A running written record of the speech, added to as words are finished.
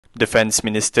Defence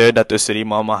Minister Datuk Seri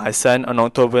Mohammad Hasan on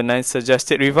October 9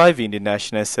 suggested reviving the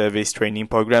National Service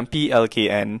Training Programme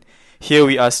PLKN. Here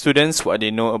we ask students what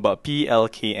they know about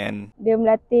PLKN. Dia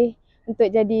melatih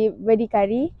untuk jadi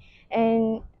berdikari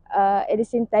and at the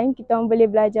same time kita orang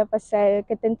boleh belajar pasal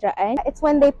ketenteraan. It's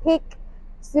when they pick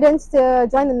students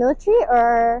to join the military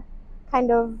or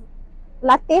kind of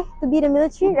latih to be the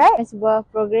military, right? Sebuah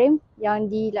program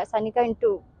yang dilaksanakan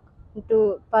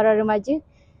untuk para remaja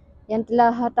yang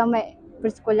telah tamat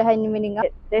persekolahan menengah.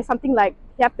 There's something like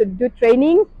you have to do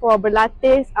training for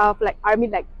berlatih of like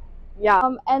army, like yeah.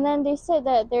 And then they said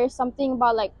that there's something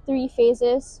about like 3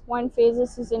 phases. One phase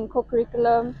is in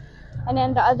co-curriculum, and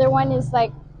then the other one is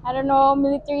like, I don't know,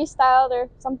 military style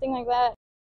or something like that.